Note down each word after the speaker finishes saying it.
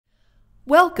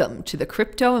Welcome to the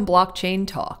Crypto and Blockchain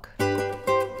Talk.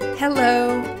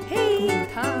 Hello. Hey. Guten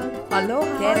Tag.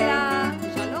 Aloha. Hola.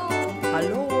 Shalom.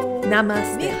 Hello.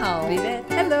 Namaste. Ni hao. Privet.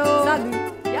 Hello.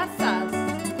 Salut. Yassas.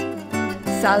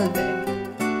 Salve.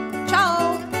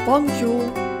 Ciao.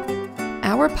 Bonjour.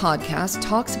 Our podcast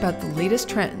talks about the latest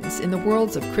trends in the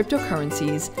worlds of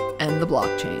cryptocurrencies and the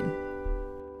blockchain.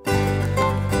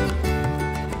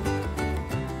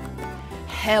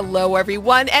 Hello,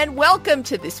 everyone, and welcome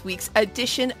to this week's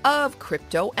edition of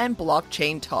Crypto and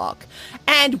Blockchain Talk.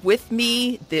 And with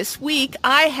me this week,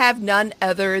 I have none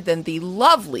other than the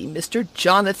lovely Mr.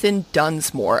 Jonathan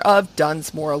Dunsmoor of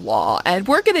Dunsmoor Law. And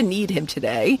we're going to need him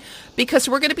today because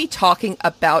we're going to be talking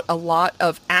about a lot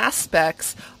of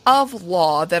aspects of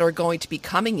law that are going to be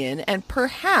coming in, and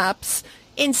perhaps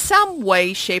in some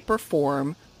way, shape, or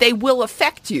form, they will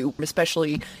affect you,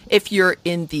 especially if you're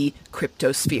in the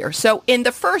cryptosphere. So in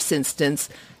the first instance,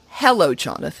 hello,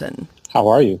 Jonathan. How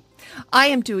are you? I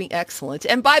am doing excellent.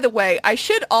 And by the way, I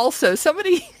should also,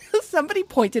 somebody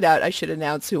pointed out I should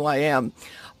announce who I am.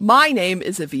 My name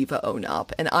is Aviva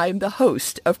Õunap, and I'm the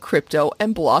host of Crypto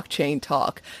and Blockchain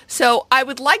Talk. So I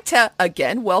would like to,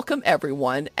 again, welcome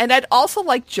everyone. And I'd also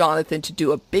like Jonathan to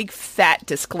do a big fat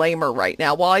disclaimer right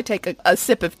now while I take a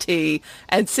sip of tea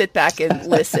and sit back and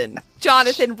listen.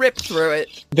 Jonathan, rip through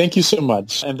it. Thank you so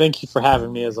much. And thank you for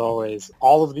having me as always.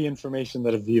 All of the information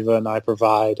that Aviva and I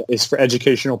provide is for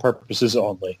educational purposes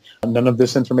only. None of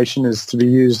this information is to be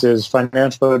used as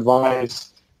financial advice,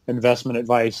 investment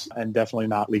advice, and definitely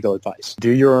not legal advice.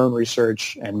 Do your own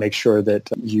research and make sure that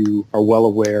you are well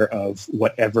aware of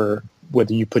whether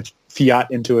you put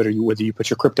fiat into it or whether you put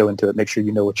your crypto into it. Make sure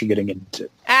you know what you're getting into.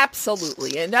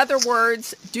 Absolutely. In other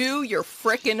words, do your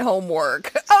frickin'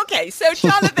 homework. Okay, so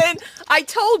Jonathan, I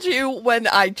told you when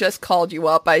I just called you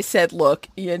up, I said, look,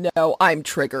 I'm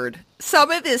triggered.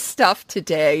 Some of this stuff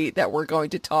today that we're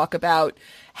going to talk about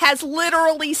has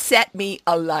literally set me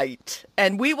alight.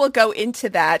 And we will go into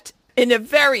that in a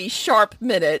very sharp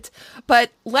minute.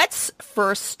 But let's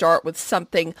first start with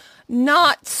something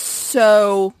not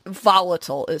so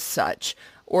volatile as such.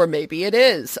 Or maybe it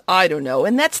is. I don't know.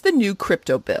 And that's the new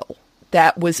crypto bill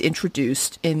that was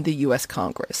introduced in the U.S.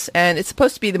 Congress. And it's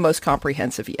supposed to be the most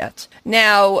comprehensive yet.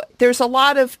 Now, there's a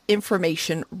lot of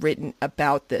information written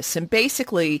about this. And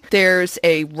basically, there's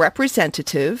a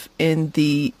representative in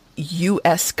the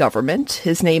U.S. government.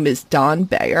 His name is Don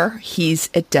Bayer. He's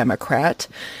a Democrat.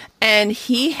 And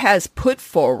he has put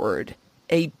forward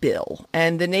a bill.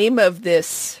 And the name of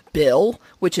this bill,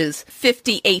 which is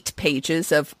 58 pages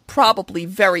of probably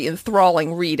very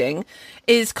enthralling reading,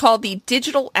 is called the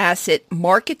Digital Asset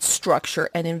Market Structure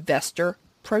and Investor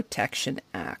Protection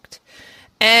Act.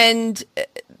 And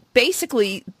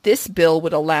basically, this bill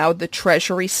would allow the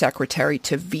Treasury Secretary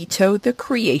to veto the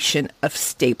creation of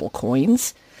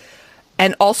stablecoins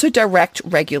and also direct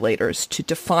regulators to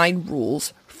define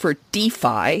rules for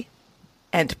DeFi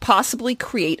and possibly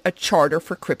create a charter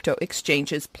for crypto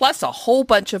exchanges, plus a whole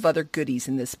bunch of other goodies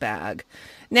in this bag.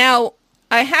 Now,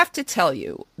 I have to tell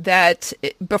you that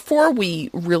before we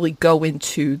really go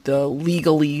into the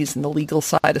legalese and the legal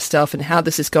side of stuff and how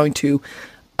this is going to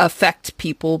affect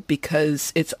people,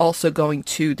 because it's also going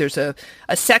to, there's a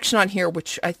section on here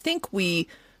which I think we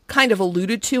kind of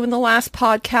alluded to in the last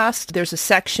podcast. There's a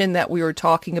section that we were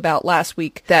talking about last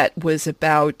week that was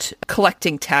about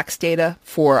collecting tax data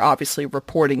for obviously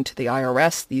reporting to the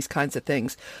IRS, these kinds of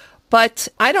things. But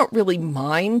I don't really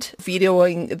mind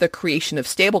vetoing the creation of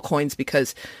stablecoins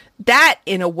because that,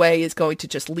 in a way, is going to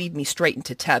just lead me straight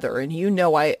into Tether. And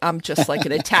I'm just like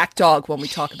an attack dog when we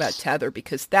talk about Tether,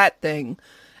 because that thing,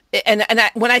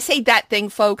 when I say that thing,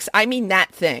 folks, I mean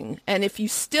that thing. And if you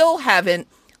still haven't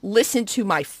listen to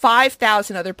my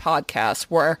 5,000 other podcasts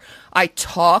where I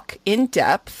talk in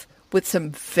depth with some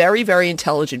very, very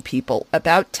intelligent people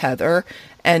about Tether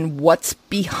and what's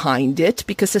behind it,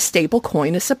 because a stable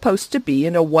coin is supposed to be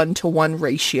in a 1-to-1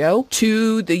 ratio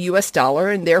to the US dollar,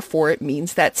 and therefore it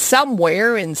means that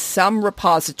somewhere in some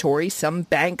repository, some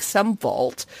bank, some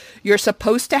vault, you're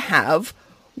supposed to have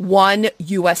 $1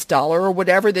 US or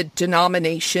whatever the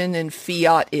denomination in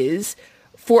fiat is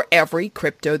for every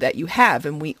crypto that you have.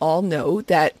 And we all know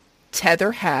that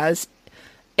Tether has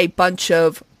a bunch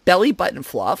of belly button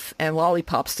fluff and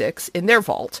lollipop sticks in their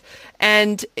vault.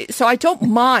 And so I don't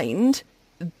mind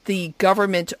the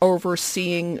government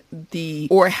overseeing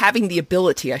or having the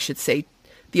ability, I should say,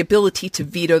 the ability to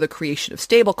veto the creation of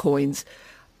stablecoins.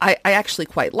 I actually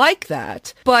quite like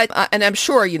that. But, and I'm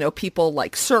sure, people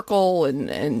like Circle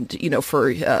and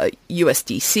for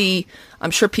USDC,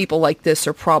 I'm sure people like this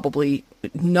are probably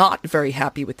not very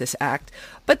happy with this act.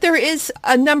 But there is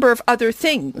a number of other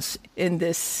things in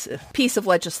this piece of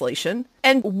legislation.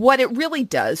 And what it really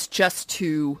does, just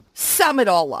to sum it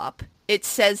all up, it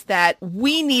says that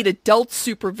we need adult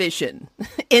supervision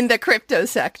in the crypto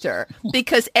sector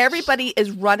because everybody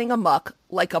is running amok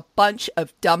like a bunch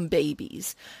of dumb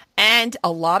babies. And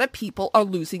a lot of people are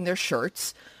losing their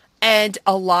shirts, and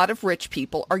a lot of rich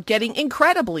people are getting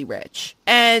incredibly rich.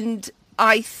 And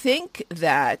I think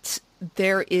that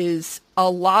there is a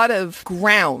lot of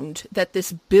ground that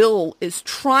this bill is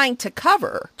trying to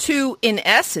cover to, in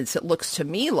essence, it looks to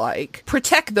me like,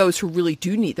 protect those who really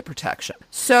do need the protection.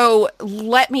 So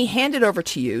let me hand it over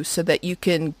to you so that you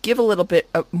can give a little bit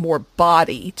more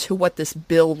body to what this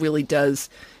bill really does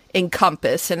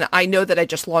encompass. And I know that I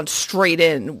just launched straight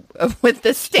in with the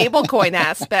stablecoin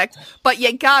aspect, but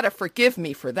you gotta forgive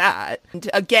me for that. And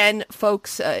again,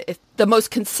 folks, if the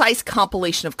most concise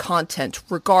compilation of content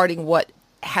regarding what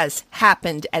has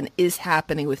happened and is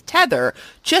happening with Tether,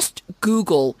 just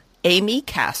Google Amy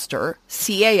Castor,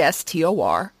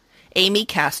 Castor, Amy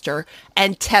Castor,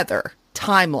 and Tether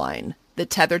timeline, the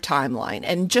Tether timeline,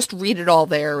 and just read it all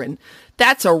there. And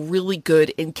that's a really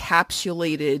good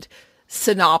encapsulated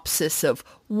synopsis of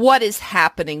what is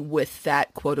happening with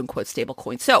that quote-unquote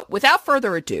stablecoin. So without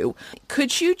further ado,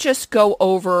 could you just go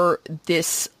over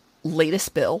this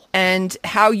latest bill and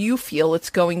how you feel it's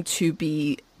going to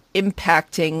be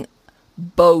impacting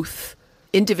both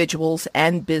individuals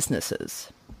and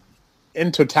businesses?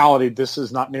 In totality, this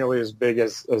is not nearly as big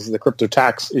as the crypto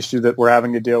tax issue that we're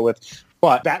having to deal with.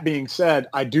 But that being said,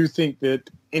 I do think that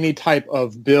any type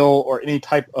of bill or any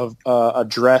type of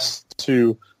address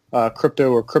to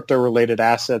crypto or crypto-related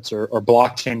assets or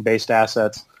blockchain-based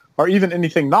assets, or even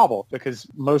anything novel, because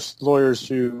most lawyers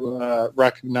who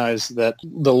recognize that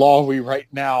the law we write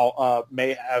now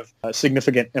may have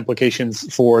significant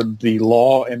implications for the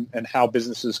law and how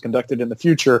business is conducted in the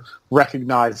future,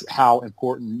 recognize how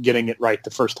important getting it right the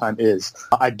first time is.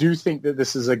 I do think that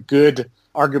this is a good,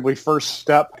 arguably first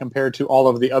step compared to all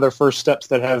of the other first steps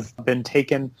that have been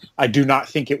taken. I do not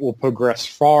think it will progress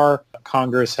far.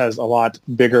 Congress has a lot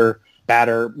bigger,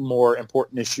 badder, more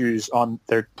important issues on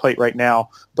their plate right now.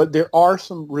 But there are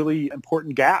some really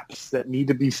important gaps that need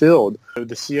to be filled. The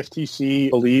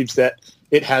CFTC believes that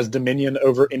it has dominion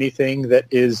over anything that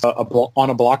is on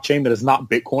a blockchain that is not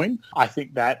Bitcoin. I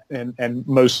think that, and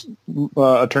most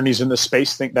attorneys in this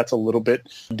space think that's a little bit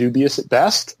dubious at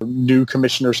best. New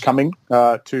commissioners coming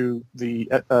to the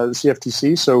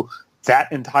CFTC, so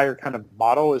that entire kind of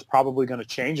model is probably going to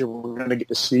change, and we're going to get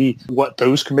to see what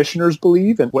those commissioners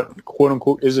believe and what, quote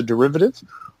unquote, is a derivative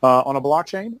on a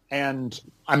blockchain. And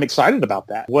I'm excited about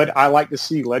that. Would I like to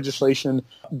see legislation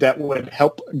that would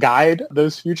help guide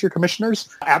those future commissioners?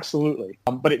 Absolutely.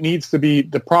 But it needs to be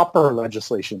the proper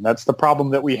legislation. That's the problem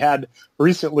that we had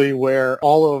recently, where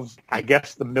all of, I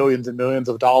guess, the millions and millions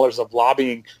of dollars of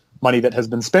lobbying money that has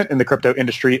been spent in the crypto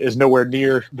industry is nowhere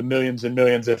near the millions and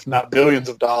millions, if not billions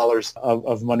of dollars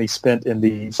of money spent in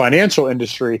the financial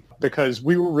industry, because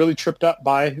we were really tripped up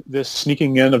by this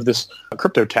sneaking in of this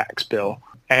crypto tax bill.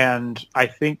 And I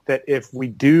think that if we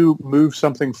do move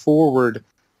something forward,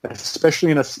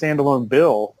 especially in a standalone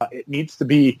bill, it needs to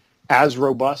be as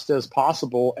robust as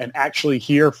possible and actually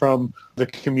hear from the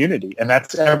community. And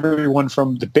that's everyone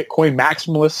from the Bitcoin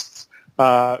maximalists,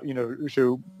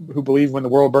 who believe when the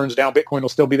world burns down, Bitcoin will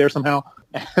still be there somehow.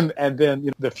 And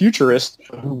then the futurists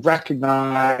who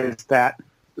recognize that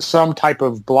some type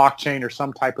of blockchain or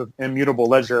some type of immutable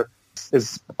ledger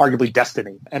is arguably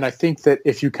destiny. And I think that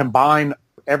if you combine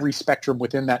every spectrum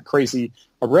within that crazy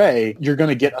array, you're going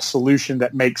to get a solution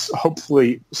that makes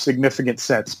hopefully significant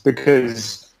sense,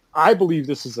 because I believe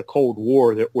this is a Cold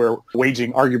War that we're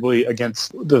waging arguably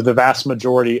against the vast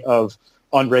majority of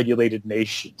unregulated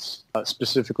nations,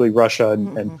 specifically Russia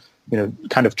and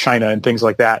kind of China and things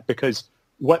like that, because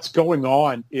what's going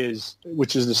on is,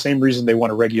 which is the same reason they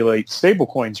want to regulate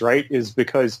stablecoins, right, is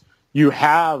because you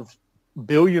have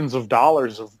billions of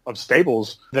dollars of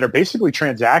stables that are basically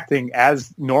transacting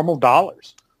as normal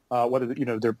dollars, whether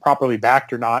they're properly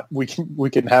backed or not. We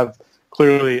can have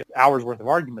clearly hours worth of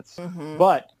arguments,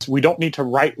 but we don't need to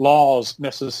write laws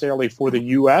necessarily for the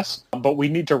U.S., but we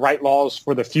need to write laws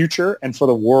for the future and for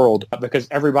the world, because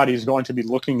everybody is going to be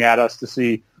looking at us to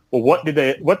see, well, what did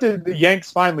the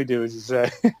Yanks finally do, as you say?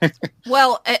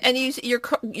 Well, and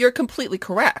you're completely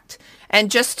correct.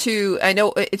 And I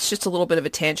know it's just a little bit of a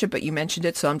tangent, but you mentioned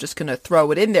it, so I'm just going to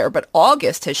throw it in there. But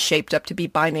August has shaped up to be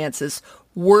Binance's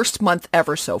worst month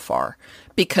ever so far,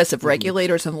 because of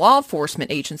regulators and law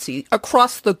enforcement agencies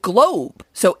across the globe.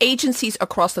 So agencies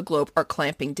across the globe are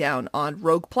clamping down on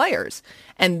rogue players,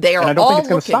 and they are all I don't think it's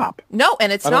going to stop. No,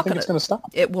 and it's not going to stop.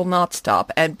 It will not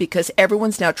stop, and because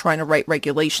everyone's now trying to write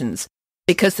regulations,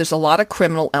 because there's a lot of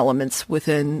criminal elements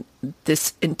within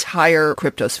this entire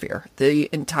cryptosphere, the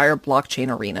entire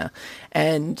blockchain arena.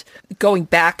 And going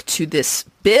back to this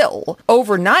bill,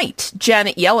 overnight,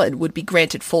 Janet Yellen would be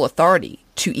granted full authority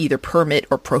to either permit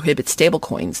or prohibit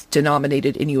stablecoins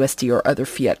denominated in USD or other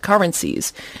fiat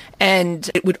currencies. And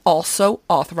it would also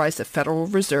authorize the Federal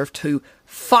Reserve to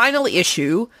finally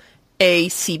issue a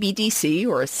CBDC,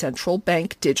 or a central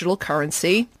bank digital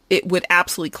currency. It would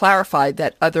absolutely clarify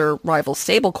that other rival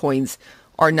stablecoins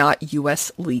are not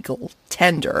U.S. legal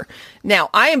tender.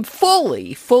 Now, I am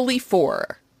fully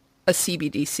for a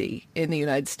CBDC in the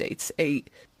United States.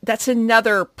 That's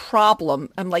another problem.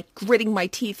 I'm like gritting my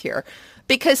teeth here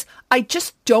because I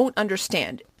just don't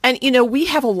understand. And, we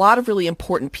have a lot of really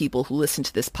important people who listen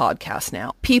to this podcast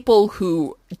now, people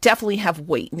who definitely have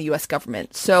weight in the U.S.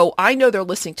 government. So I know they're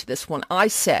listening to this when I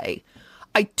say,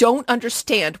 I don't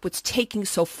understand what's taking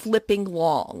so flipping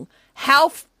long.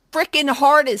 How freaking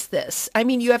hard is this? I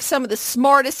mean, you have some of the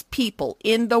smartest people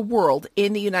in the world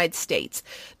in the United States.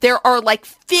 There are like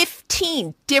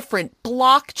 15 different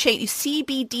blockchain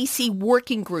CBDC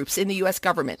working groups in the U.S.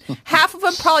 government. Half of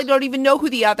them probably don't even know who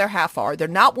the other half are. They're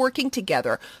not working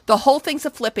together. The whole thing's a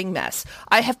flipping mess.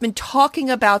 I have been talking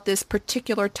about this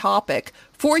particular topic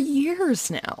for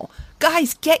years now.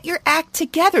 Guys, get your act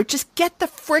together. Just get the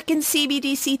frickin'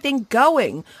 CBDC thing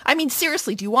going. I mean,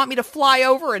 seriously, do you want me to fly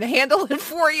over and handle it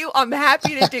for you? I'm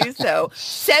happy to do so.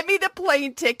 Send me the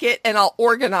plane ticket and I'll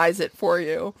organize it for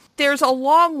you. There's a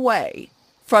long way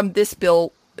from this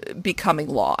bill becoming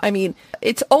law. I mean,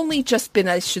 it's only just been,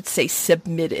 I should say,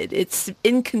 submitted. It's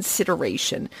in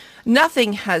consideration.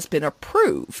 Nothing has been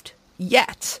approved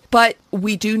yet. But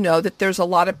we do know that there's a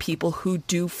lot of people who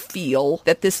do feel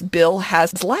that this bill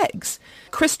has legs.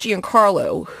 Chris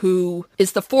Giancarlo, who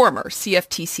is the former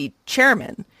CFTC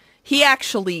chairman, he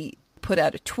actually put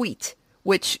out a tweet,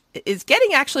 which is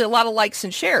getting actually a lot of likes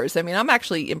and shares. I mean, I'm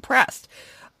actually impressed.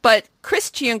 But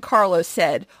Chris Giancarlo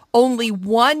said, only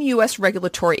one U.S.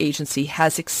 regulatory agency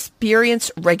has experience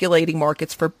regulating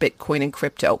markets for Bitcoin and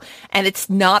crypto, and it's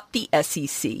not the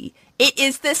SEC. It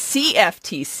is the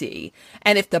CFTC.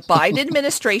 And if the Biden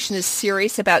administration is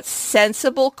serious about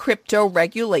sensible crypto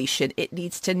regulation, it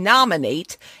needs to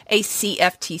nominate a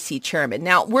CFTC chairman.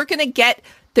 Now,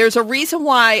 there's a reason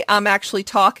why I'm actually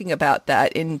talking about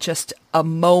that in just a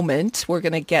moment. We're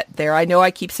going to get there. I know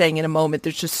I keep saying in a moment.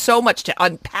 There's just so much to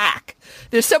unpack.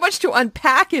 There's so much to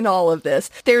unpack in all of this.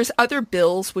 There's other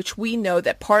bills, which we know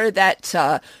that part of that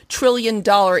 $1 trillion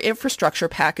infrastructure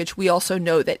package, we also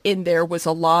know that in there was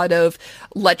a lot of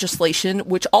legislation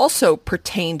which also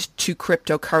pertained to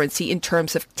cryptocurrency in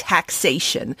terms of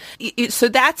taxation. So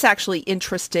that's actually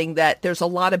interesting that there's a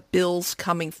lot of bills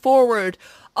coming forward,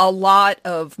 a lot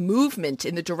of movement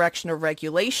in the direction of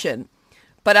regulation.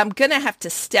 But I'm going to have to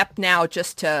step now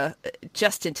just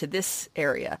into this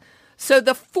area. So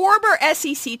the former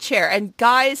SEC chair, and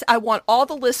guys, I want all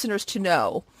the listeners to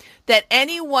know that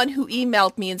anyone who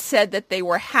emailed me and said that they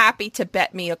were happy to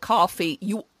bet me a coffee,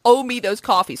 you owe me those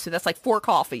coffees. So that's like 4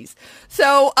 coffees.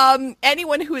 So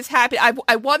anyone who is happy,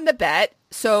 I won the bet.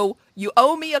 So you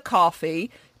owe me a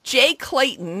coffee. Jay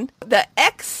Clayton, the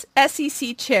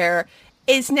ex-SEC chair,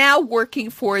 is now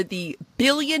working for the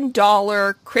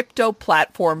billion-dollar crypto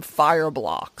platform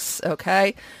Fireblocks,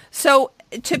 okay? So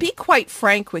to be quite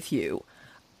frank with you,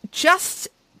 just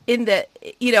in the,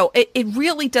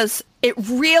 it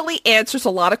really answers a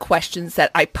lot of questions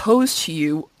that I posed to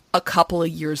you a couple of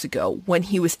years ago when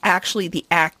he was actually the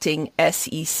acting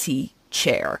SEC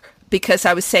chair. Because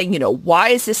I was saying, why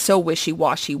is this so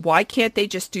wishy-washy? Why can't they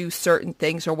just do certain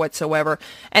things or whatsoever?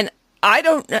 And I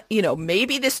don't,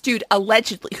 maybe this dude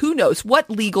allegedly, who knows what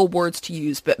legal words to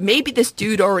use, but maybe this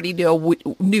dude already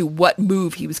knew what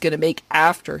move he was going to make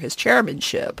after his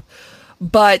chairmanship.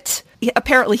 But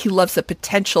apparently he loves the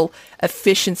potential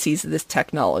efficiencies of this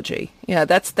technology. Yeah,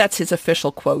 that's his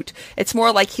official quote. It's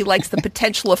more like he likes the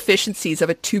potential efficiencies of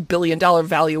a $2 billion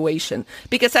valuation,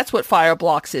 because that's what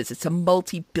Fireblocks is. It's a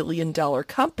multi-billion-dollar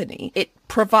company. It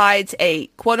provides a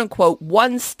quote-unquote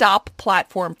one-stop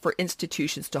platform for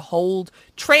institutions to hold,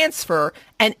 transfer,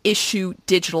 and issue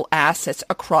digital assets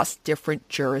across different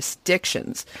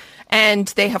jurisdictions. And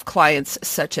they have clients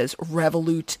such as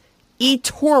Revolut,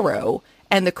 eToro,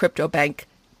 and the crypto bank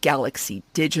Galaxy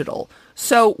Digital.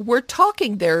 So we're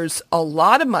talking there's a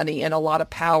lot of money and a lot of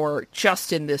power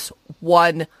just in this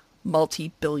one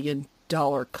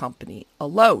multi-billion-dollar company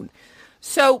alone.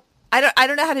 So I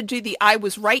don't know how to do the I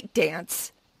was right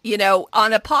dance,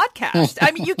 on a podcast.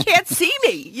 I mean, you can't see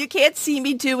me. You can't see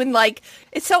me doing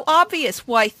it's so obvious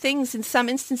why things in some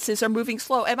instances are moving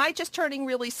slow. Am I just turning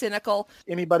really cynical?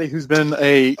 Anybody who's been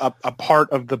a part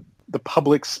of the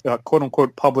public's quote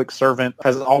unquote public servant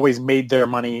has always made their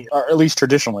money, or at least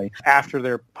traditionally, after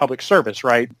their public service,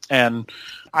 right? And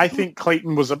I think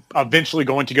Clayton was eventually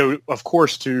going to go, of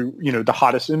course, to, the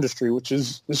hottest industry, which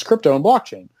is crypto and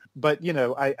blockchain. But,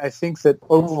 I think that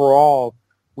overall,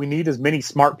 we need as many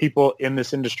smart people in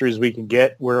this industry as we can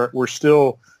get. We're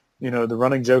still, the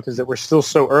running joke is that we're still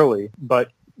so early,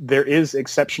 but there is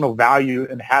exceptional value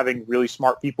in having really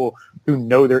smart people who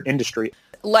know their industry.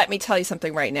 Let me tell you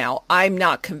something right now. I'm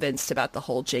not convinced about the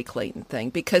whole Jay Clayton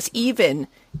thing, because even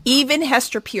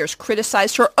Hester Pierce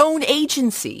criticized her own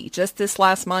agency just this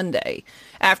last Monday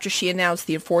after she announced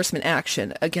the enforcement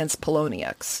action against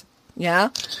Poloniex. Yeah?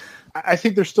 I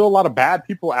think there's still a lot of bad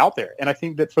people out there. And I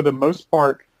think that for the most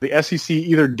part, the SEC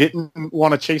either didn't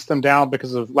want to chase them down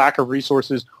because of lack of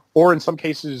resources, or in some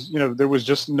cases, there was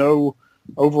just no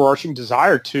overarching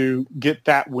desire to get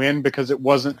that win because it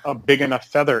wasn't a big enough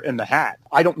feather in the hat.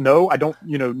 I don't know. I don't,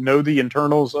 know the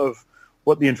internals of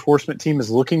what the enforcement team is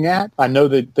looking at. I know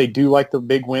that they do like the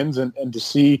big wins, and to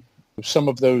see some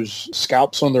of those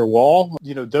scalps on their wall,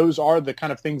 those are the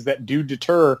kind of things that do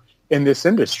deter in this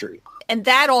industry. And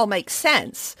that all makes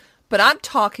sense. But I'm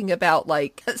talking about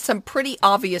some pretty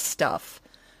obvious stuff.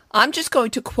 I'm just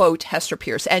going to quote Hester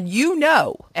Pierce, and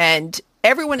and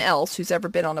everyone else who's ever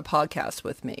been on a podcast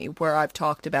with me where I've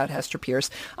talked about Hester Pierce,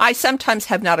 I sometimes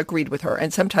have not agreed with her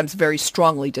and sometimes very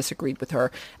strongly disagreed with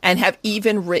her, and have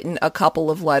even written a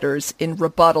couple of letters in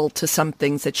rebuttal to some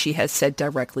things that she has said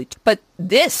directly. But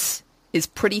this is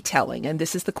pretty telling, and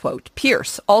this is the quote.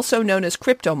 Pierce, also known as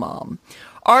Crypto Mom,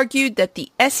 argued that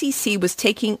the SEC was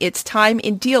taking its time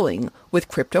in dealing with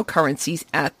cryptocurrencies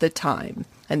at the time.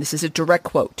 And this is a direct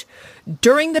quote.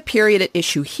 During the period at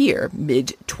issue here,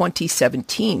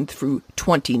 mid-2017 through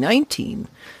 2019,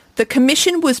 the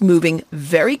Commission was moving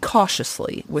very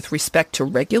cautiously with respect to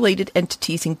regulated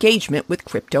entities' engagement with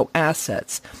crypto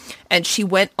assets. And she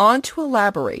went on to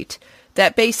elaborate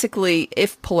that basically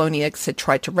if Poloniex had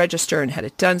tried to register and had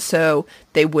it done so,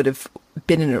 they would have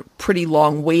been in a pretty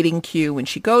long waiting queue, and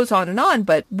she goes on.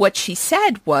 But what she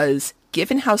said was,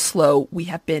 given how slow we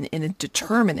have been in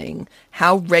determining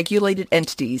how regulated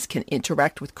entities can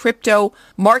interact with crypto,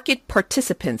 market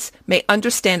participants may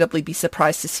understandably be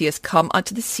surprised to see us come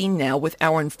onto the scene now with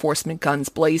our enforcement guns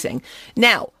blazing.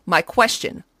 Now, my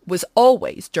question was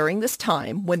always, during this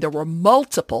time when there were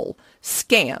multiple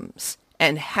scams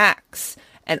and hacks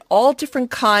and all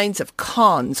different kinds of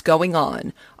cons going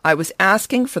on, I was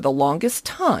asking for the longest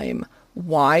time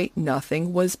why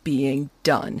nothing was being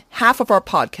done. Half of our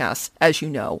podcasts, as you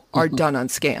know, are done on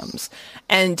scams.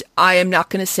 And I am not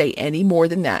going to say any more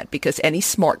than that, because any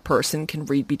smart person can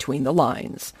read between the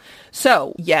lines.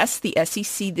 So, yes, the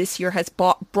SEC this year has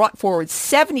brought forward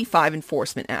 75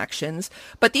 enforcement actions,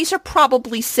 but these are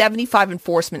probably 75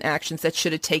 enforcement actions that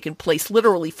should have taken place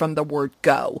literally from the word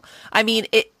go. I mean,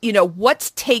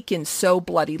 what's taken so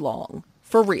bloody long?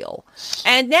 For real.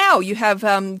 And now you have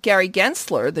Gary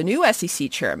Gensler, the new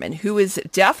SEC chairman, who is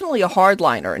definitely a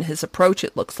hardliner in his approach,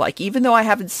 it looks like. Even though I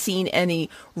haven't seen any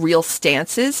real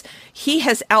stances, he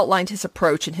has outlined his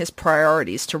approach and his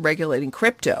priorities to regulating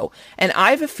crypto. And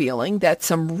I have a feeling that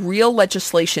some real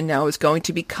legislation now is going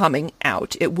to be coming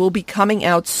out. It will be coming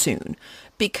out soon,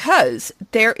 because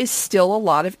there is still a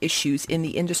lot of issues in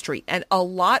the industry, and a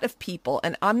lot of people,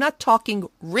 and I'm not talking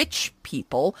rich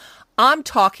people, I'm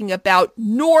talking about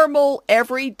normal,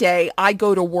 everyday, I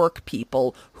go to work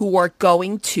people who are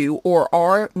going to or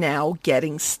are now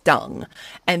getting stung.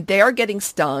 And they are getting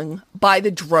stung by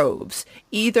the droves,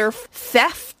 either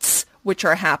thefts, which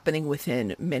are happening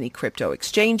within many crypto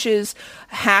exchanges,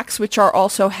 hacks, which are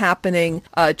also happening.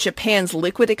 Japan's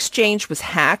liquid exchange was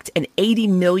hacked, and 80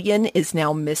 million is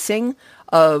now missing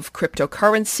of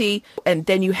cryptocurrency. And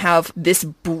then you have this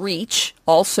breach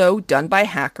also done by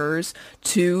hackers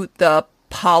to the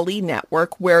Poly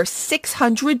network, where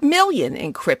 600 million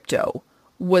in crypto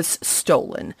was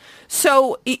stolen.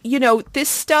 So, this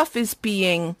stuff is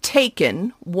being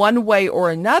taken one way or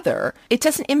another. It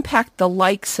doesn't impact the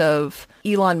likes of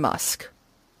Elon Musk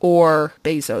or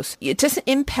Bezos. It doesn't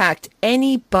impact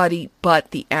anybody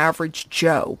but the average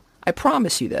Joe. I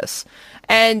promise you this.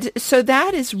 And so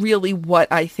that is really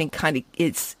what I think kind of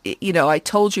is, I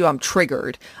told you I'm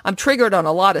triggered. I'm triggered on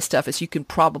a lot of stuff, as you can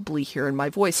probably hear in my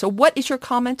voice. So what is your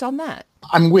comment on that?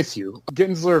 I'm with you.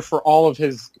 Gensler, for all of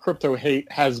his crypto hate,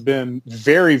 has been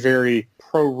very, very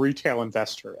pro-retail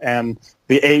investor. And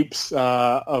the apes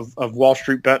of Wall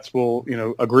Street Bets will,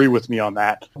 agree with me on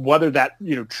that. Whether that,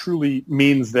 truly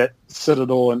means that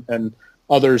Citadel and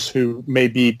others who may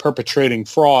be perpetrating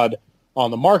fraud on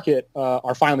the market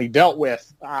are finally dealt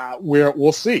with,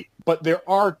 we'll see. But there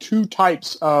are two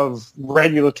types of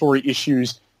regulatory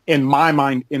issues in my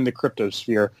mind in the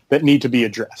cryptosphere that need to be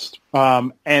addressed.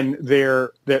 And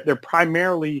they're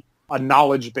primarily a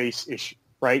knowledge-based issue,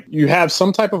 right? You have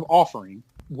some type of offering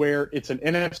where it's an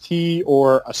NFT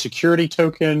or a security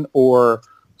token or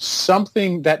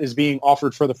something that is being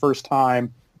offered for the first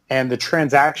time, and the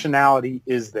transactionality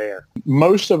is there.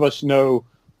 Most of us know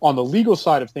on the legal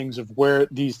side of things of where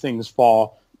these things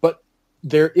fall, but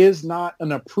there is not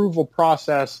an approval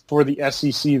process for the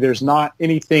SEC. There's not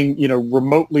anything,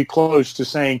 remotely close to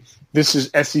saying this is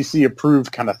SEC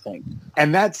approved kind of thing.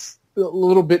 And that's a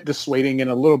little bit dissuading and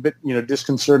a little bit,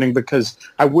 disconcerting, because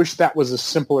I wish that was a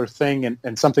simpler thing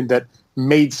and something that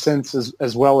made sense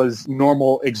as well as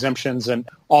normal exemptions and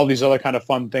all these other kind of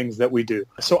fun things that we do.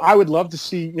 So I would love to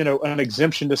see, an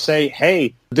exemption to say,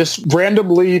 hey, this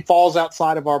randomly falls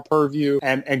outside of our purview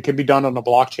and can be done on a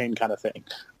blockchain kind of thing.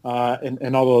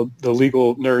 And all the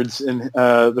legal nerds in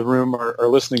the room are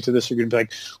listening to this are going to be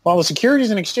like, well, the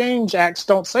Securities and Exchange Acts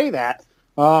don't say that.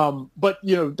 But,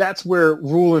 that's where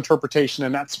rule interpretation,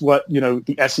 and that's what,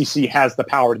 the SEC has the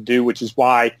power to do, which is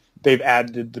why they've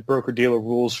added the broker-dealer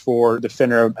rules for the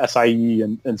FINRA, SIE,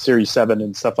 and Series 7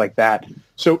 and stuff like that.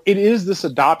 So it is this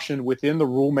adoption within the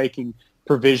rulemaking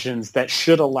provisions that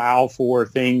should allow for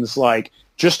things like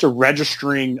just a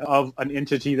registering of an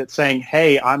entity that's saying,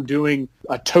 hey, I'm doing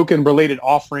a token-related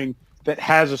offering that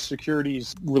has a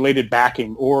securities-related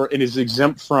backing, or it is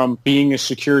exempt from being a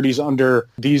securities under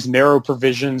these narrow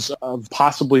provisions of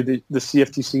possibly the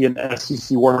CFTC and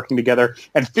SEC working together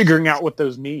and figuring out what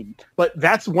those mean. But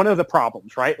that's one of the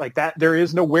problems, right? Like that, there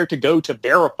is nowhere to go to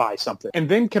verify something. And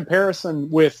then comparison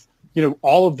with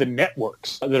all of the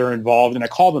networks that are involved, and I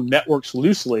call them networks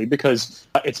loosely because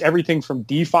it's everything from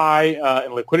DeFi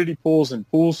and liquidity pools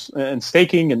and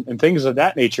staking and things of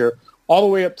that nature, all the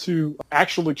way up to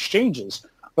actual exchanges,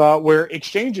 where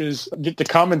exchanges get to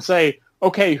come and say,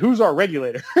 okay, who's our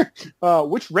regulator?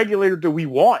 Which regulator do we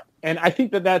want? And I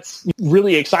think that that's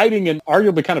really exciting and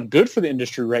arguably kind of good for the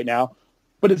industry right now,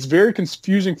 but it's very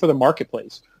confusing for the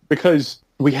marketplace because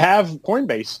we have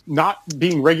Coinbase not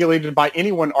being regulated by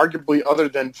anyone arguably other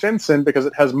than FinCEN because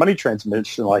it has money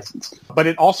transmission license. But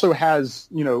it also has,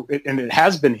 and it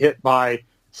has been hit by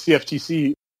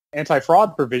CFTC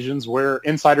anti-fraud provisions where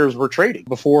insiders were trading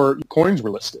before coins were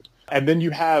listed. And then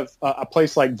you have a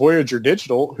place like Voyager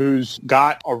Digital, who's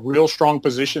got a real strong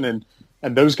position,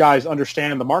 and those guys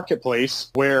understand the marketplace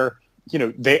where,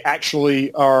 they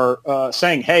actually are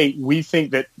saying, hey, we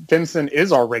think that FinCEN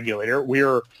is our regulator.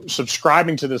 We're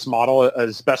subscribing to this model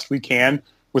as best we can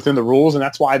within the rules, and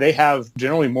that's why they have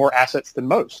generally more assets than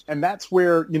most. And that's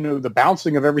where, the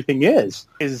bouncing of everything is,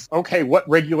 okay, what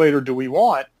regulator do we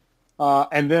want?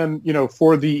 And then,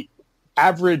 for the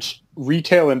average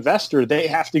retail investor, they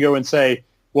have to go and say,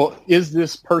 well, is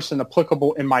this person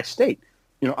applicable in my state?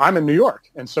 I'm in New York.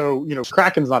 And so,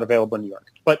 Kraken's not available in New York.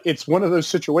 But it's one of those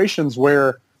situations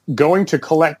where going to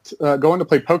play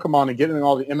Pokemon and getting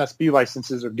all the MSB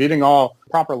licenses or getting all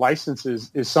proper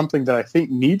licenses is something that I think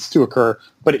needs to occur,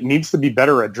 but it needs to be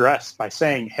better addressed by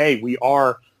saying, hey, we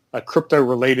are a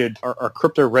crypto-related or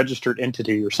crypto-registered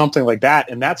entity or something like that.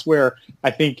 And that's where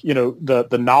I think,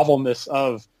 the novelness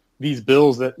of these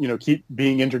bills that, keep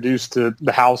being introduced to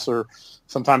the House or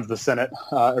sometimes the Senate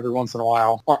every once in a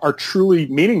while are truly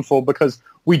meaningful, because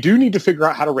we do need to figure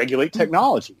out how to regulate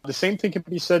technology. The same thing can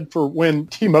be said for when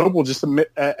T-Mobile just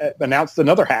announced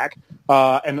another hack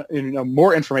and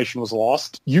more information was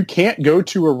lost. You can't go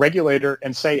to a regulator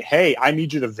and say, hey, I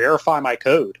need you to verify my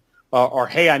code. Or,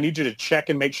 hey, I need you to check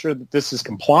and make sure that this is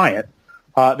compliant.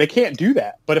 They can't do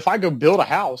that. But if I go build a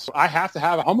house, I have to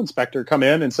have a home inspector come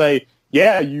in and say,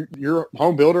 yeah, your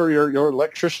home builder, your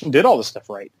electrician did all this stuff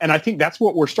right. And I think that's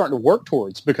what we're starting to work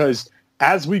towards, because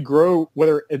as we grow,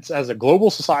 whether it's as a global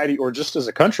society or just as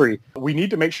a country, we need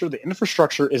to make sure the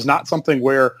infrastructure is not something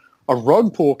where a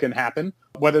rug pull can happen,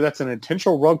 whether that's an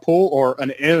intentional rug pull or an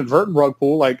inadvertent rug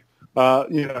pull, like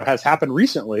has happened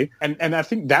recently. And I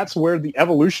think that's where the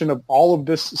evolution of all of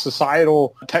this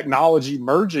societal technology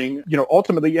merging,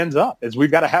 ultimately ends up, is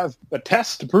we've got to have a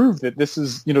test to prove that this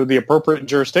is, the appropriate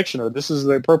jurisdiction, or this is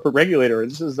the appropriate regulator, or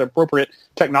this is the appropriate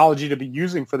technology to be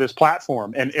using for this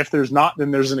platform. And if there's not,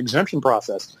 then there's an exemption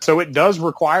process. So it does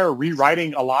require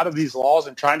rewriting a lot of these laws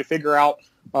and trying to figure out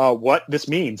what this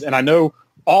means. And I know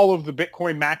all of the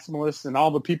Bitcoin maximalists and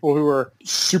all the people who are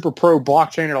super pro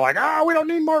blockchain are like, we don't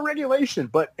need more regulation.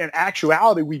 But in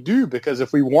actuality, we do, because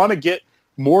if we want to get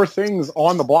more things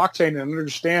on the blockchain and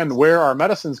understand where our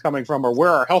medicine's coming from, or where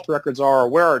our health records are, or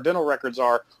where our dental records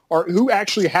are, or who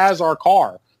actually has our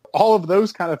car, all of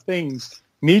those kind of things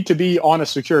need to be on a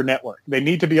secure network. They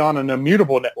need to be on an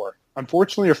immutable network.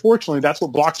 Unfortunately or fortunately, that's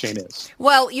what blockchain is.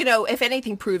 Well, if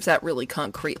anything proves that really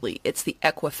concretely, it's the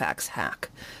Equifax hack.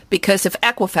 Because if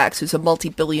Equifax, who's a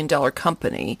multi-billion-dollar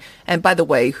company, and by the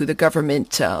way, who the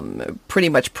government pretty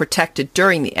much protected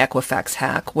during the Equifax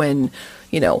hack when,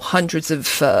 hundreds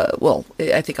of,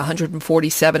 I think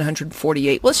 147,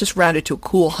 148, let's just round it to a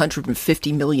cool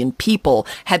 150 million people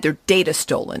had their data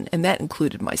stolen, and that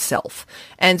included myself.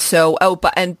 And so,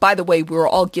 and by the way, we were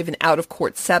all given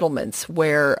out-of-court settlements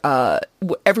where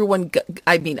everyone,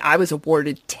 I was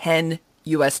awarded $10.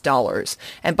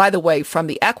 And by the way, from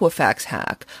the Equifax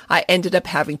hack, I ended up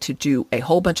having to do a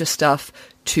whole bunch of stuff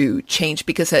to change,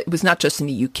 because it was not just in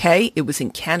the UK, it was in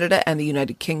Canada and the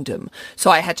United Kingdom. So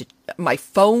I had to, my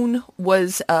phone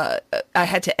was, I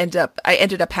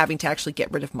ended up having to actually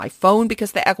get rid of my phone because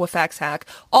of the Equifax hack,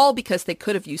 all because they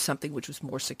could have used something which was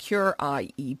more secure,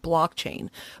 i.e. blockchain.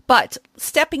 But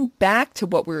stepping back to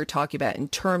what we were talking about in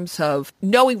terms of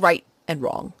knowing right and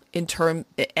wrong,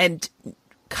 and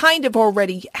kind of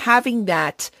already having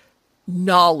that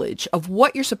knowledge of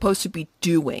what you're supposed to be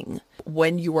doing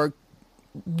when you are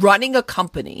running a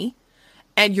company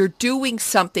and you're doing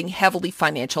something heavily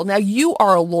financial. Now, you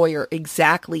are a lawyer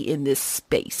exactly in this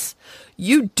space.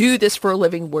 You do this for a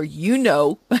living where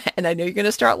and I know you're going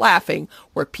to start laughing,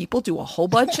 where people do a whole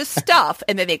bunch of stuff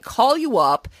and then they call you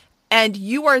up and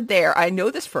you are there. I know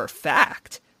this for a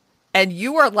fact. And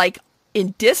you are like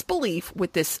in disbelief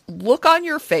with this look on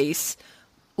your face,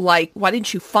 like, why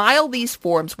didn't you file these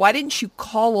forms? Why didn't you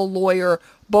call a lawyer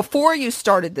before you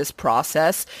started this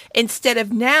process, instead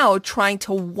of now trying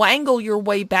to wangle your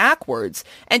way backwards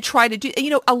and try to do,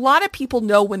 a lot of people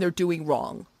know when they're doing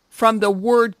wrong from the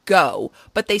word go,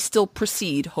 but they still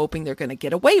proceed hoping they're going to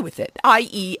get away with it,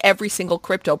 i.e. every single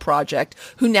crypto project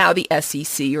who now the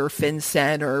SEC or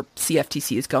FinCEN or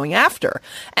CFTC is going after.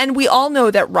 And we all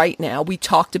know that right now, we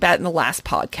talked about in the last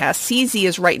podcast, CZ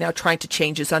is right now trying to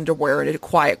change his underwear in a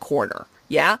quiet corner.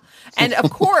 Yeah? And of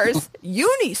course,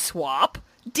 Uniswap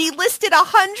delisted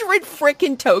 100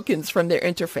 frickin' tokens from their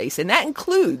interface, and that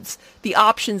includes the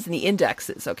options and the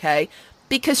indexes, okay?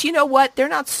 Because you know what? They're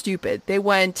not stupid. They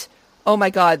went, oh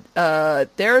my God,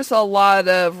 there's a lot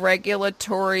of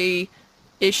regulatory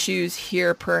issues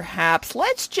here, perhaps.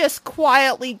 Let's just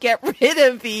quietly get rid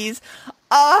of these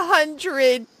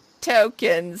 100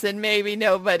 tokens and maybe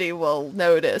nobody will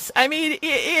notice. I mean,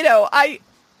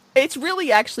 it's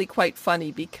really actually quite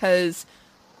funny because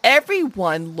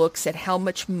everyone looks at how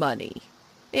much money.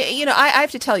 I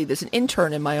have to tell you, there's an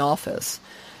intern in my office.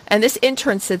 And this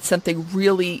intern said something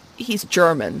really, he's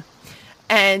German.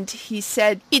 And he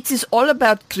said, it is all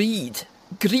about greed.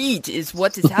 Greed is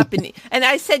what is happening. And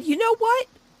I said, you know what?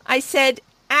 I said,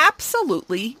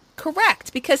 absolutely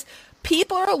correct. Because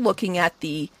people are looking at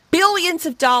the billions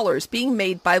of dollars being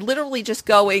made by literally just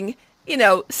going,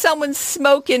 someone's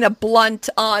smoking a blunt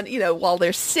on, while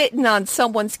they're sitting on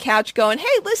someone's couch going,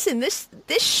 hey, listen, this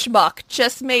schmuck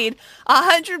just made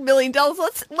 $100 million.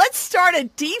 Let's start a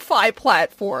DeFi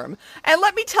platform. And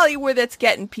let me tell you where that's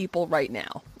getting people right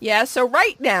now. Yeah, so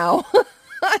right now,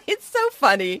 it's so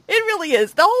funny. It really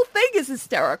is. The whole thing is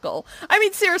hysterical. I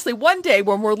mean, seriously, one day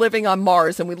when we're living on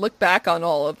Mars and we look back on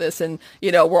all of this and,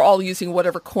 we're all using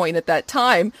whatever coin at that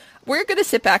time, we're going to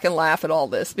sit back and laugh at all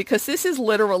this because this is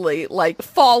literally like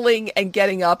falling and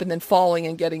getting up and then falling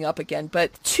and getting up again.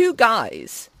 But two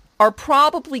guys are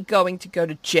probably going to go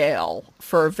to jail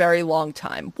for a very long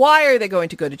time. Why are they going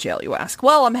to go to jail, you ask?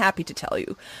 Well, I'm happy to tell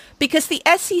you. Because the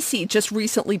SEC just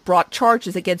recently brought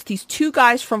charges against these two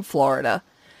guys from Florida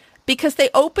because they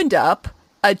opened up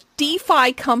a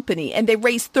DeFi company and they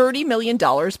raised $30 million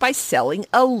by selling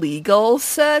illegal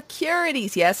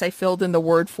securities. Yes, I filled in the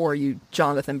word for you,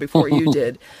 Jonathan, before you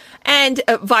did. And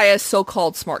via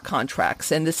so-called smart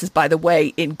contracts. And this is, by the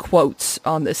way, in quotes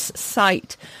on this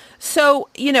site. So,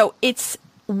 it's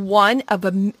one of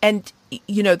a, and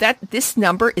that this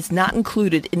number is not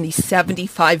included in the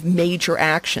 75 major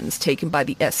actions taken by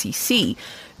the SEC.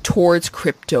 towards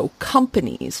crypto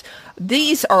companies.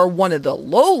 These are one of the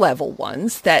low-level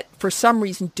ones that for some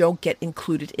reason don't get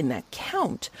included in that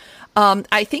count.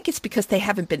 I think it's because they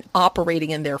haven't been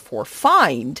operating and therefore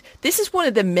fined. This is one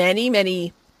of the many,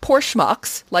 many poor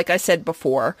schmucks, like I said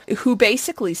before, who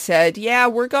basically said, yeah,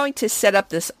 we're going to set up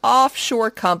this offshore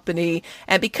company.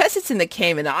 And because it's in the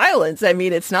Cayman Islands, I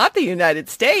mean, it's not the United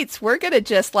States. We're going to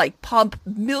just like pump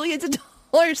millions of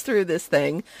dollars through this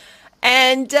thing.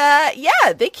 And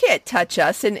yeah, they can't touch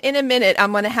us. And in a minute,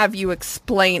 I'm going to have you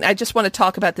explain. I just want to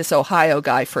talk about this Ohio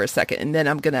guy for a second, and then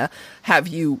I'm going to have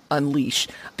you unleash,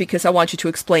 because I want you to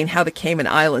explain how the Cayman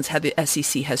Islands, how the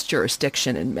SEC has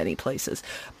jurisdiction in many places.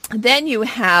 Then you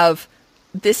have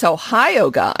this Ohio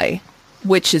guy,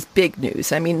 which is big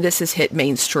news. I mean, this has hit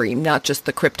mainstream, not just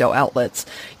the crypto outlets.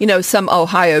 You know, some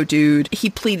Ohio dude, he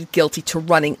pleaded guilty to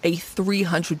running a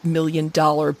 $300 million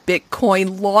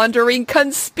Bitcoin laundering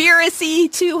conspiracy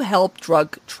to help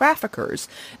drug traffickers.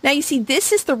 Now, you see,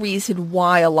 this is the reason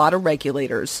why a lot of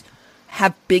regulators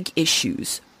have big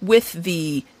issues with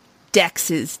the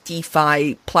DEXs,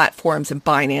 DeFi platforms and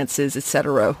Binances,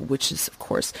 etc., which is, of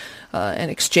course, an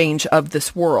exchange of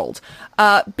this world.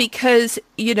 Because,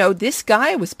 you know, this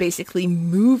guy was basically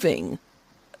moving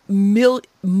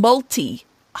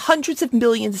hundreds of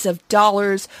millions of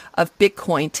dollars of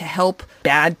Bitcoin to help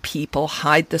bad people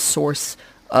hide the source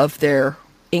of their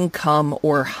income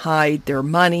or hide their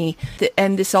money.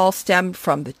 And this all stemmed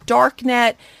from the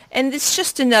darknet. And it's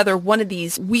just another one of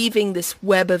these weaving this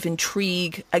web of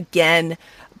intrigue again.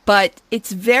 But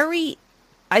it's very,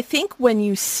 I think when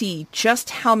you see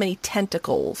just how many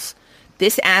tentacles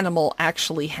this animal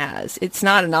actually has, it's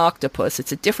not an octopus,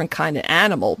 it's a different kind of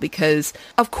animal, because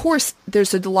of course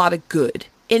there's a lot of good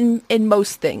in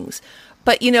most things.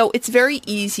 But, you know, it's very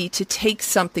easy to take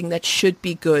something that should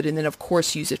be good and then, of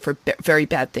course, use it for very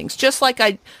bad things. Just like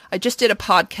I just did a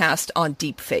podcast on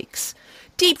deep fakes.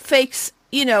 Deep fakes,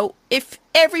 you know, if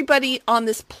everybody on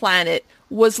this planet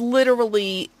was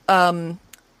literally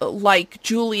like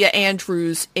Julia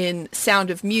Andrews in Sound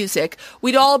of Music,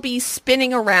 we'd all be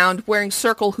spinning around wearing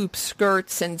circle hoop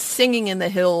skirts and singing in the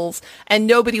hills, and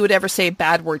nobody would ever say a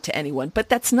bad word to anyone. But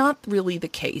that's not really the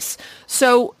case.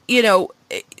 So, you know,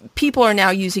 people are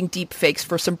now using deep fakes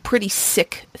for some pretty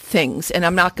sick things, and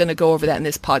I'm not going to go over that in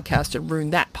this podcast and ruin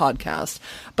that podcast,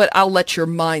 but I'll let your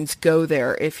minds go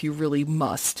there if you really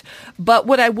must. But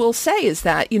what I will say is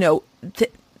that, you know,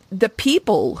 the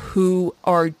people who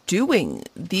are doing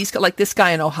these, like this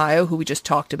guy in Ohio who we just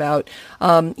talked about,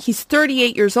 he's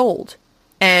 38 years old,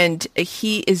 and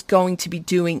he is going to be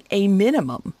doing a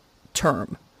minimum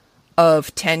term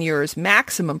of 10 years,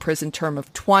 maximum prison term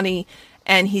of 20,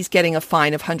 and he's getting a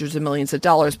fine of hundreds of millions of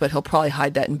dollars, but he'll probably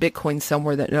hide that in Bitcoin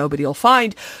somewhere that nobody will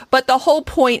find. But the whole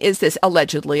point is this,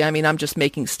 allegedly. I mean, I'm just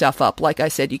making stuff up. Like I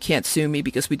said, you can't sue me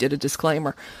because we did a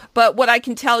disclaimer. But what I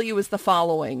can tell you is the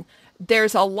following.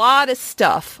 There's a lot of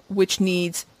stuff which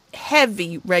needs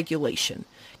heavy regulation.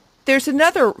 There's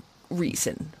another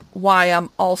reason why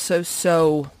I'm also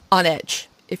so on edge,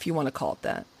 if you want to call it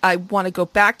that. I want to go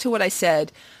back to what I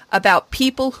said about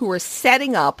people who are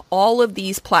setting up all of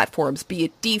these platforms, be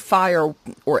it DeFi or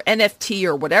NFT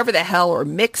or whatever the hell, or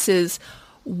mixes.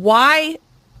 Why?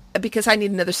 Because I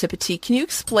need another sip of tea. Can you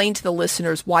explain to the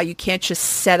listeners why you can't just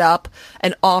set up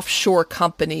an offshore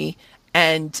company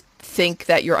and think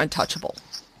that you're untouchable?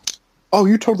 Oh,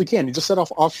 you totally can. You just set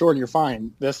off offshore and you're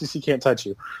fine. The SEC can't touch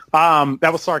you.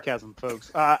 That was sarcasm,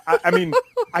 folks. I mean,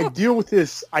 I deal with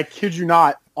this, I kid you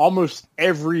not, almost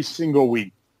every single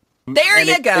week. There and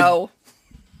you go.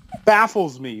 It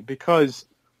baffles me because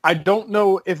I don't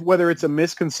know whether it's a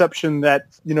misconception that,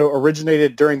 you know,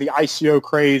 originated during the ICO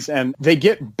craze, and they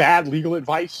get bad legal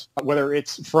advice, whether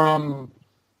it's from,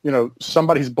 you know,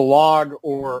 somebody's blog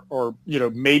or you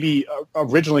know, maybe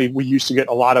originally we used to get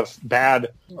a lot of bad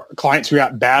clients who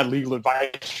got bad legal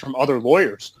advice from other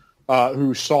lawyers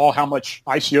who saw how much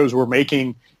ICOs were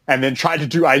making and then tried to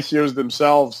do ICOs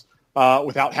themselves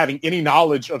without having any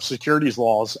knowledge of securities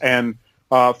laws. And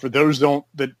for those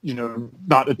that, you know,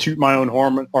 not to toot my own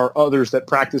horn or others that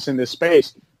practice in this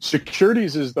space,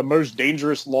 securities is the most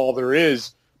dangerous law there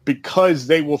is, because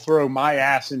they will throw my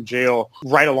ass in jail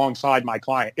right alongside my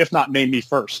client, if not name me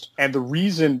first. And the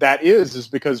reason that is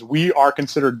because we are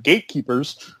considered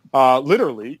gatekeepers,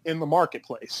 literally, in the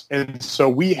marketplace. And so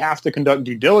we have to conduct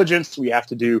due diligence. We have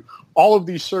to do all of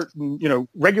these certain, you know,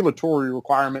 regulatory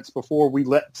requirements before we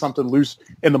let something loose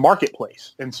in the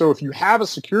marketplace. And so if you have a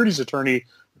securities attorney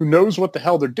who knows what the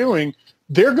hell they're doing,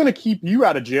 they're going to keep you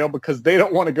out of jail because they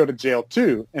don't want to go to jail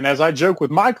too. And as I joke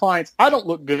with my clients, I don't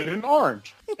look good in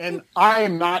orange, and I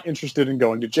am not interested in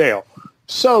going to jail.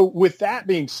 So with that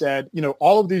being said,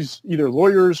 all of these either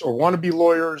lawyers or wannabe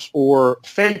lawyers or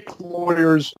fake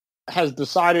lawyers has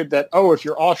decided that, if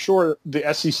you're offshore,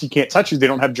 the SEC can't touch you. They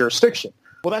don't have jurisdiction.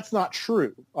 Well, that's not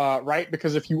true, right?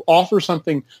 Because if you offer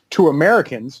something to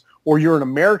Americans, or you're an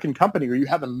American company, or you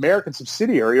have an American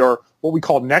subsidiary, or what we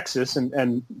call Nexus,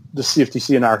 and the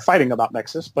CFTC and I are fighting about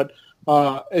Nexus, but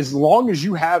as long as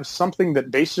you have something that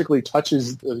basically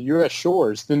touches the U.S.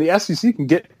 shores, then the SEC can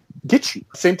get you.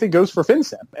 Same thing goes for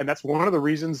FinCEN. And that's one of the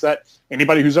reasons that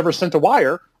anybody who's ever sent a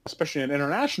wire, especially an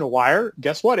international wire,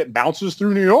 guess what? It bounces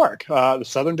through New York, the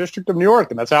Southern District of New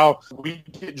York. And that's how we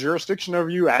get jurisdiction over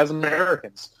you as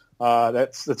Americans.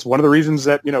 That's one of the reasons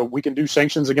that, we can do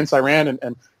sanctions against Iran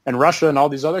and Russia and all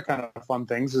these other kind of fun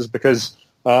things, is because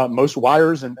most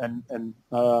wires and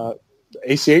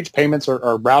ACH payments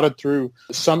are routed through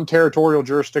some territorial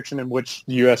jurisdiction in which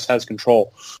the U.S. has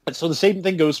control. And so the same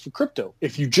thing goes for crypto.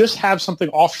 If you just have something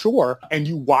offshore and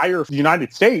you wire the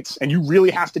United States, and you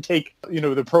really have to take,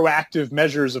 the proactive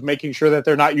measures of making sure that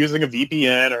they're not using a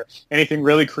VPN or anything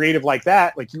really creative like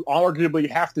that, like you arguably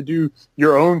have to do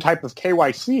your own type of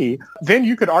KYC, then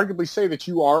you could arguably say that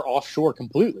you are offshore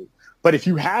completely. But if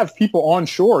you have people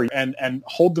onshore and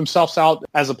hold themselves out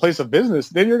as a place of business,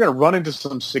 then you're going to run into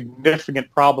some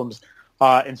significant problems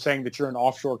in saying that you're an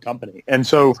offshore company. And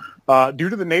so due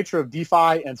to the nature of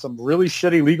DeFi and some really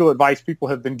shitty legal advice people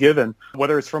have been given,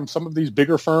 whether it's from some of these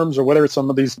bigger firms or whether it's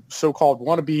some of these so-called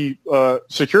wannabe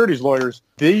securities lawyers,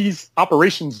 these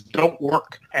operations don't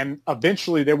work. And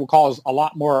eventually they will cause a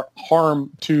lot more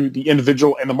harm to the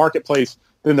individual and the marketplace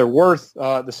than they're worth.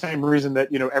 The same reason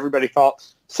that, everybody thought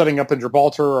setting up in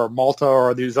Gibraltar or Malta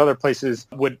or these other places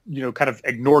would, kind of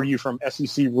ignore you from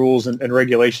SEC rules and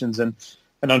regulations. And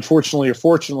unfortunately or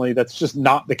fortunately, that's just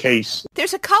not the case.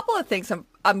 There's a couple of things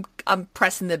I'm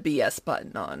pressing the BS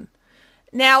button on.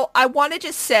 Now, I want to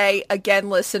just say, again,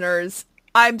 listeners,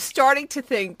 I'm starting to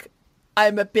think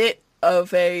I'm a bit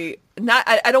of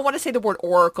I don't want to say the word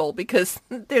oracle, because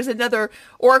there's another,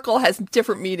 oracle has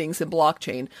different meanings in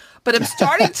blockchain, but I'm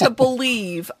starting to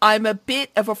believe I'm a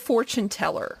bit of a fortune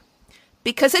teller,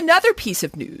 because another piece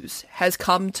of news has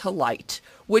come to light,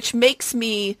 which makes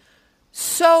me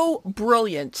so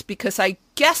brilliant, because I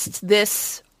guessed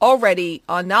this already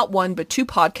on not one, but two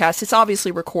podcasts. It's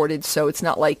obviously recorded, so it's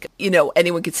not like,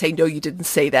 anyone could say, no, you didn't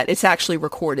say that. It's actually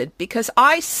recorded, because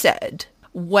I said,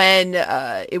 when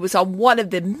it was on one of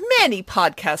the many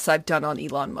podcasts I've done on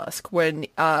Elon Musk, when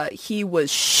he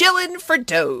was shilling for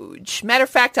Doge. Matter of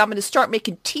fact, I'm going to start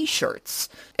making T-shirts,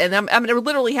 and I'm going to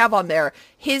literally have on there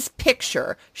his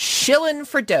picture, shilling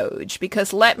for Doge,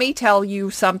 because let me tell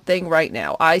you something right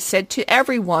now. I said to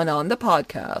everyone on the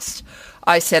podcast,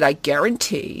 I said, I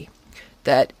guarantee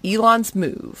that Elon's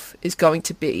move is going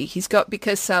to be,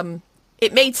 because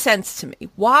it made sense to me.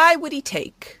 Why would he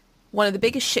take one of the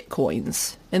biggest shit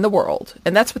coins in the world?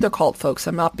 And that's what they're called, folks.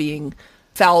 I'm not being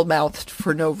foul-mouthed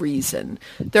for no reason.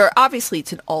 Obviously,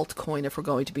 it's an altcoin if we're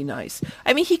going to be nice.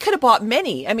 I mean, he could have bought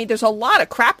many. I mean, there's a lot of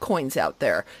crap coins out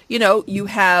there. You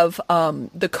have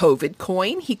the COVID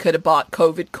coin. He could have bought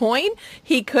COVID coin.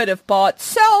 He could have bought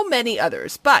so many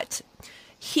others. But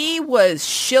he was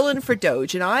shilling for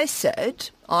Doge. And I said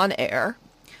on air,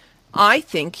 I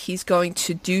think he's going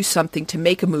to do something to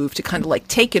make a move to kind of like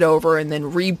take it over and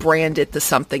then rebrand it to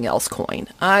something else coin.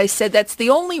 I said that's the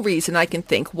only reason I can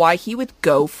think why he would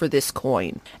go for this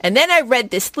coin. And then I read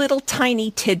this little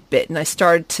tiny tidbit and I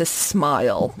started to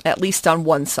smile, at least on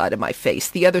one side of my face.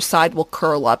 The other side will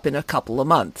curl up in a couple of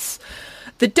months.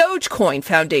 The Dogecoin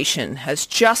Foundation has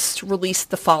just released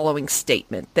the following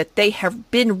statement, that they have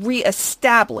been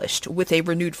reestablished with a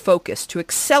renewed focus to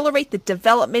accelerate the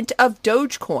development of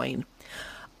Dogecoin.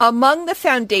 Among the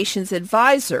foundation's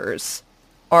advisors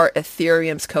are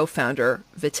Ethereum's co-founder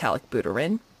Vitalik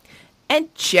Buterin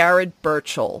and Jared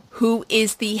Birchall, who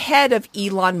is the head of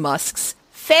Elon Musk's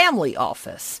family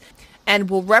office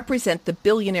and will represent the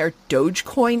billionaire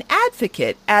Dogecoin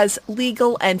advocate as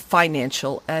legal and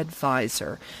financial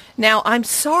advisor. Now, I'm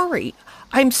sorry.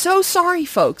 I'm so sorry,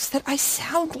 folks, that I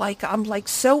sound like I'm like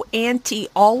so anti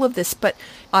all of this, but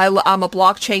I'm a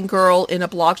blockchain girl in a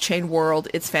blockchain world.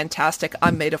 It's fantastic.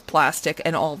 I'm made of plastic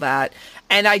and all that.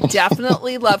 And I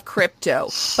definitely love crypto,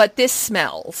 but this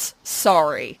smells.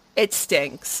 Sorry. It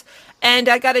stinks. And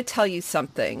I got to tell you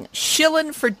something.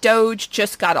 Shilling for Doge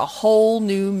just got a whole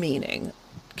new meaning.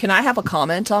 Can I have a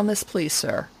comment on this, please,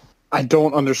 sir? I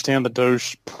don't understand the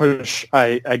Doge push.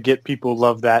 I get people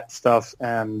love that stuff,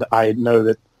 and I know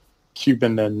that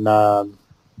Cuban and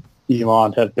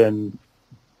Elon have been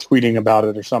tweeting about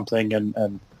it or something,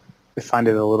 and I find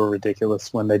it a little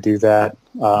ridiculous when they do that.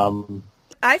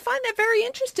 I find that very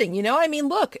interesting. I mean,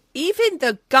 look, even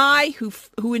the guy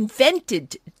who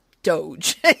invented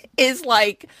Doge is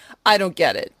like, I don't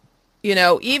get it.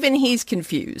 Even he's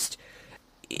confused.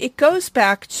 It goes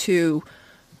back to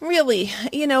really,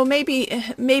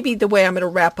 maybe the way I'm going to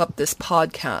wrap up this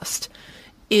podcast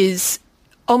is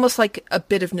almost like a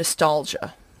bit of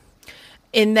nostalgia,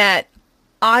 in that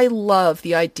I love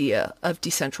the idea of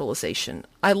decentralization.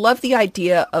 I love the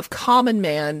idea of common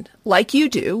man, like you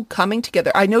do, coming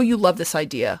together. I know you love this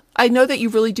idea. I know that you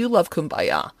really do love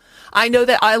Kumbaya. I know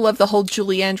that I love the whole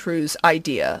Julie Andrews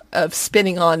idea of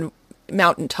spinning on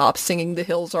mountaintops singing "The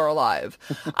Hills Are Alive."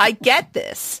 I get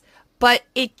this, but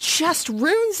it just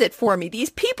ruins it for me. These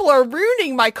people are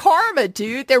ruining my karma,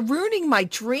 dude. They're ruining my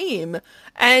dream.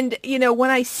 And, when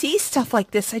I see stuff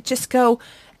like this, I just go,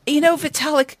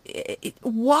 Vitalik,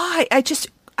 why? I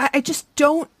just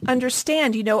don't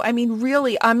understand. I mean,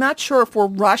 really, I'm not sure if we're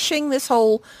rushing this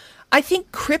whole. I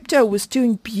think crypto was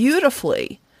doing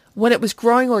beautifully when it was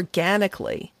growing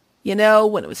organically, when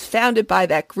it was founded by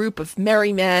that group of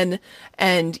merry men.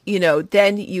 And,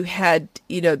 then you had,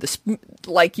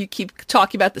 like you keep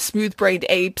talking about the smooth-brained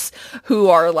apes who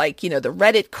are like, the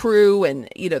Reddit crew and,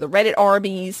 the Reddit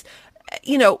armies,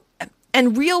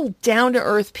 and real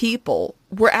down-to-earth people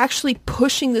were actually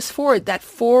pushing this forward, that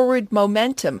forward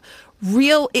momentum.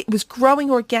 It was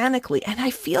growing organically. And I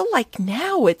feel like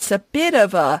now it's a bit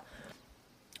of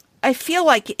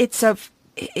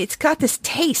it's got this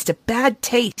taste, a bad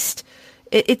taste.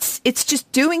 It's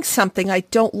just doing something I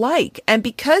don't like. And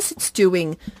because it's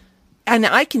doing, and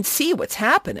I can see what's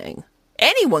happening.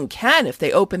 Anyone can if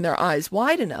they open their eyes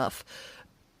wide enough.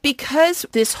 Because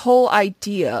this whole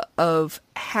idea of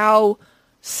how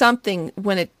something,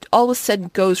 when it all of a sudden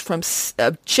goes from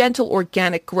a gentle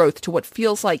organic growth to what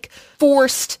feels like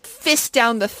forced fist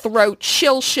down the throat,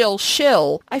 shill,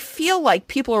 I feel like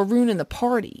people are ruining the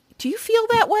party. Do you feel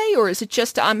that way, or is it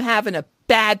just I'm having a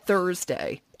bad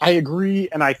Thursday? I agree,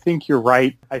 and I think you're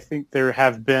right. I think there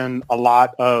have been a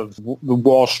lot of the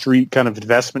Wall Street kind of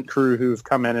investment crew who've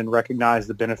come in and recognized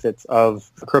the benefits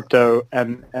of crypto,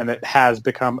 and it has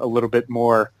become a little bit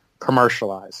more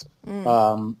commercialized.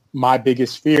 My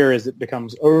biggest fear is it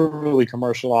becomes overly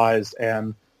commercialized,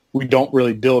 and we don't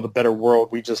really build a better world.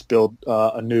 We just build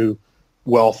a new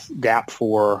wealth gap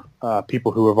for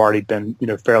people who have already been,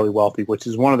 fairly wealthy, which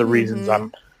is one of the reasons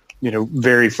I'm,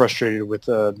 very frustrated with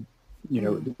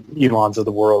Elons of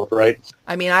the world, right?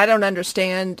 I mean, I don't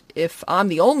understand if I'm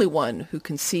the only one who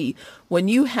can see when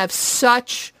you have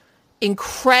such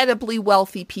incredibly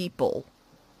wealthy people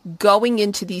going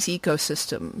into these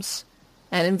ecosystems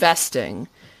and investing.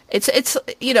 It's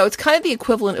kind of the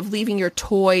equivalent of leaving your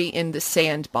toy in the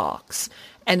sandbox.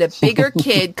 And a bigger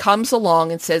kid comes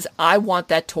along and says, I want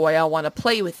that toy, I want to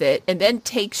play with it, and then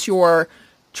takes your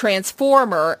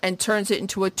transformer and turns it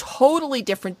into a totally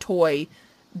different toy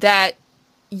that,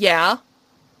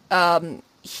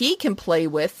 he can play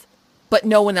with, but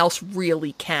no one else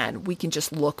really can. We can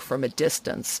just look from a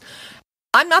distance.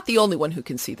 I'm not the only one who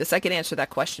can see this. I can answer that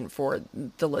question for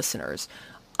the listeners.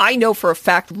 I know for a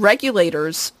fact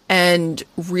regulators and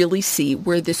really see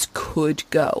where this could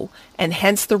go, and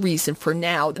hence the reason for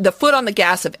now, the foot on the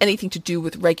gas of anything to do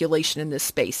with regulation in this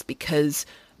space, because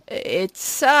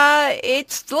it's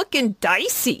looking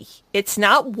dicey. It's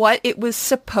not what it was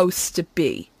supposed to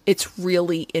be. It's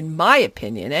really, in my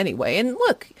opinion anyway, and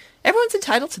look, everyone's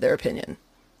entitled to their opinion.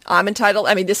 I'm entitled.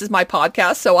 I mean, this is my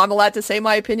podcast, so I'm allowed to say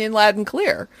my opinion loud and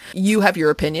clear. You have your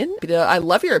opinion. I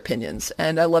love your opinions,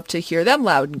 and I love to hear them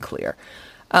loud and clear.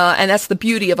 And that's the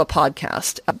beauty of a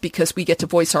podcast, because we get to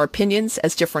voice our opinions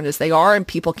as different as they are, and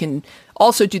people can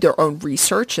also do their own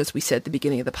research, as we said at the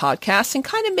beginning of the podcast, and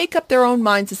kind of make up their own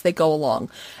minds as they go along.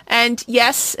 And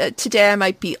yes, today I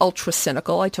might be ultra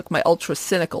cynical. I took my ultra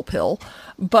cynical pill,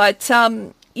 but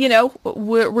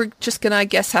we're just going to, I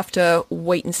guess, have to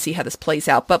wait and see how this plays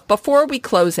out. But before we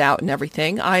close out and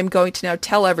everything, I'm going to now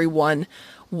tell everyone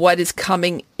what is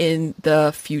coming in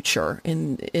the future.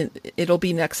 It'll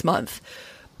be next month.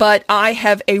 But I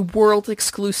have a world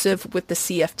exclusive with the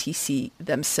CFTC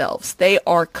themselves. They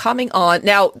are coming on.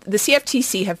 Now, the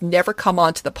CFTC have never come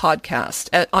onto the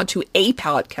podcast, onto a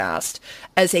podcast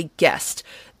as a guest.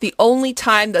 The only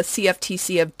time the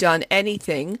CFTC have done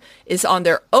anything is on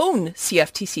their own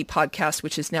CFTC podcast,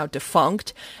 which is now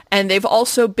defunct. And they've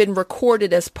also been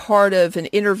recorded as part of an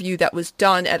interview that was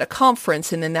done at a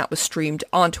conference, and then that was streamed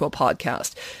onto a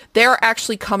podcast. They're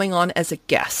actually coming on as a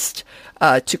guest.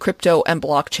 to Crypto and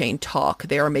Blockchain Talk.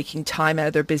 They are making time out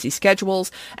of their busy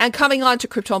schedules and coming on to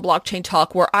Crypto and Blockchain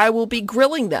Talk, where I will be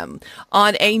grilling them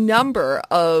on a number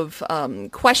of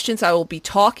questions. I will be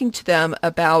talking to them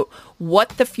about what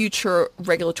the future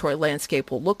regulatory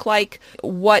landscape will look like,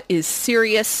 what is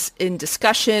serious in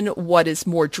discussion, what is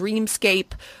more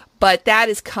dreamscape, but that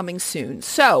is coming soon.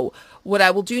 So what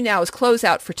I will do now is close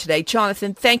out for today.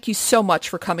 Jonathan, thank you so much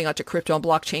for coming on to Crypto and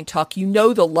Blockchain Talk. You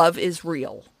know the love is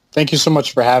real. Thank you so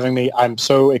much for having me. I'm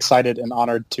so excited and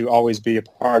honored to always be a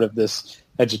part of this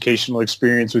educational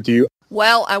experience with you.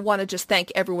 Well, I want to just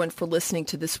thank everyone for listening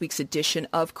to this week's edition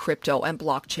of Crypto and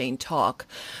Blockchain Talk.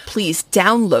 Please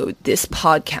download this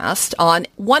podcast on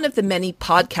one of the many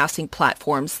podcasting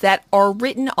platforms that are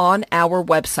written on our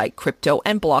website, Crypto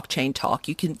and Blockchain Talk.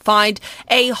 You can find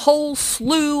a whole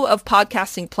slew of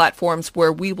podcasting platforms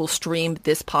where we will stream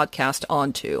this podcast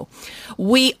onto.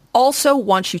 We also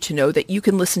want you to know that you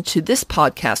can listen to this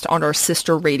podcast on our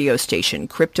sister radio station,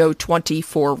 Crypto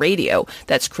 24 Radio.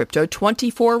 That's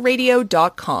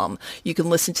crypto24radio.com. You can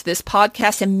listen to this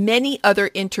podcast and many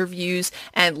other interviews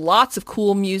and lots of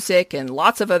cool music and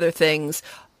lots of other things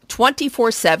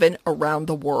 24/7 around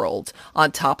the world. On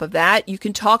top of that, you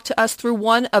can talk to us through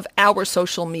one of our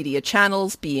social media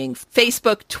channels, being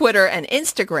Facebook, Twitter, and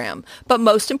Instagram. But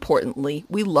most importantly,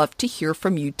 we love to hear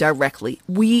from you directly.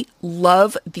 We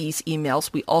love these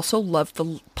emails. We also love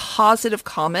the positive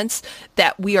comments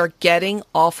that we are getting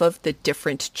off of the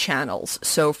different channels.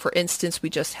 So for instance, we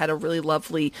just had a really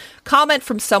lovely comment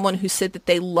from someone who said that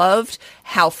they loved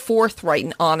how forthright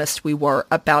and honest we were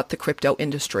about the crypto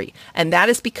industry. And that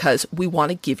is because we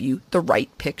want to give you the right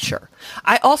picture.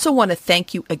 I also want to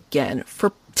thank you again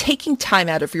for taking time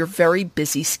out of your very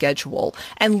busy schedule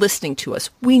and listening to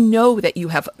us. We know that you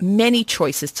have many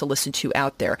choices to listen to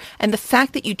out there, and the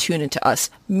fact that you tune into us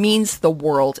means the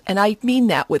world, and I mean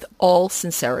that with all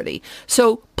sincerity.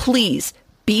 So please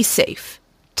be safe,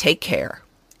 take care,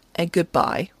 and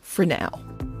goodbye for now.